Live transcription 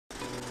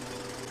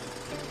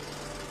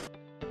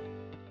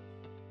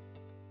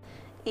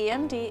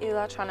EMD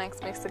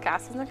Electronics makes the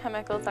gases and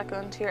chemicals that go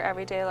into your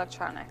everyday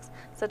electronics,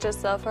 such as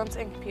cell phones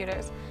and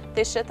computers.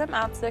 They ship them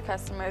out to their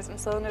customers in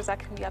cylinders that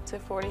can be up to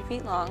 40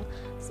 feet long,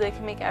 so they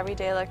can make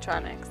everyday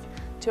electronics.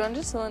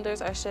 200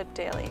 cylinders are shipped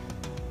daily.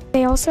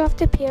 They also have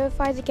to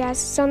purify the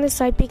gases on the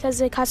site because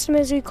the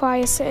customers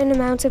require certain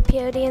amounts of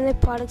purity in their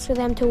products for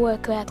them to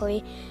work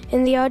correctly.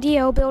 In the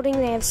RDO building,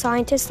 they have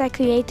scientists that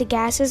create the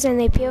gases and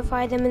they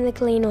purify them in the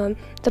clean room.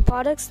 The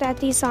products that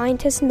these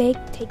scientists make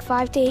take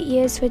 5 to 8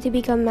 years for it to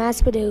become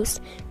mass-produced.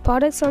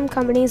 Products from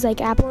companies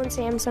like Apple and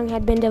Samsung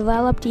had been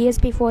developed years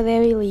before their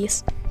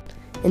release.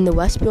 In the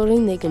West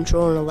building, they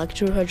control an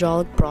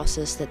electrohydraulic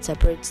process that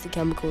separates the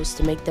chemicals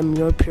to make them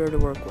more pure to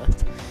work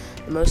with.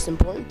 The most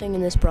important thing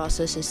in this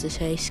process is to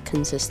stay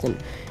consistent.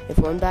 If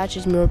one batch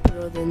is more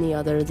pure than the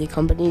other, the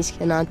companies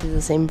cannot do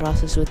the same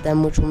process with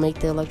them, which will make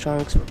the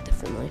electronics work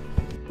differently.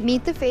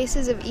 Meet the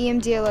faces of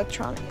EMD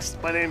Electronics.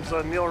 My name's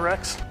Neil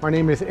Rex. My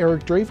name is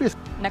Eric Dreyfus.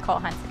 Nicole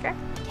Hunsaker.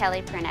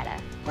 Kelly Pernetta.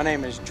 My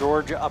name is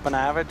George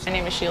Uppenavage. My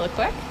name is Sheila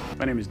Quick.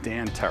 My name is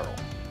Dan Terrell.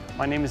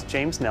 My name is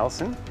James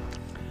Nelson.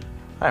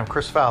 Hi, I'm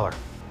Chris Fowler.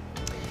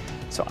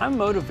 So I'm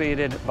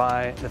motivated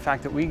by the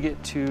fact that we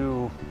get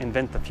to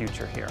invent the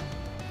future here.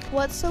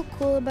 What's so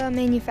cool about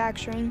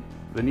manufacturing?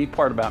 The neat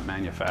part about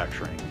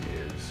manufacturing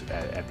is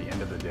at the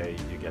end of the day,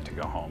 you get to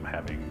go home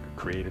having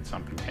created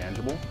something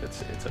tangible.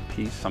 It's a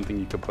piece, something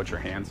you could put your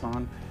hands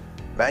on.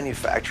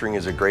 Manufacturing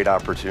is a great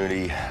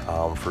opportunity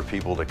for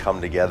people to come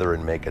together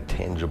and make a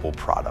tangible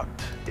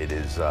product. It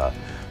is a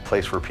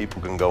place where people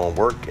can go and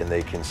work and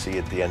they can see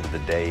at the end of the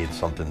day it's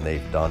something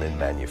they've done in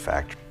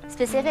manufacturing.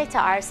 Specific to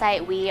our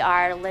site, we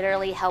are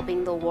literally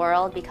helping the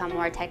world become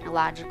more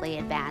technologically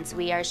advanced.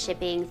 We are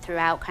shipping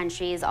throughout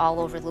countries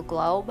all over the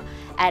globe,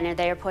 and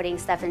they're putting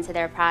stuff into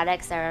their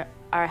products that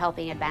are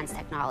helping advance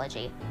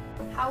technology.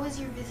 How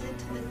was your visit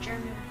to the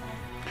German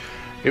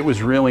plant? It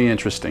was really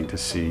interesting to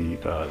see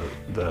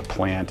the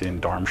plant in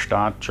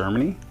Darmstadt,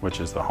 Germany, which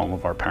is the home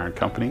of our parent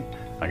company.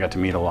 I got to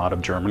meet a lot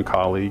of German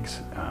colleagues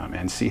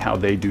and see how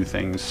they do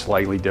things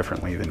slightly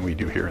differently than we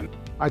do here.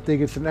 I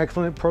think it's an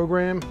excellent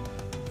program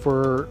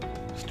for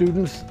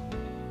students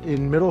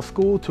in middle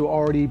school to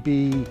already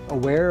be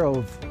aware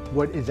of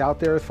what is out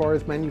there as far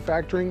as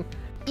manufacturing.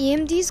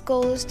 EMD's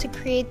goal is to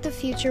create the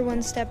future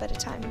one step at a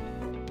time.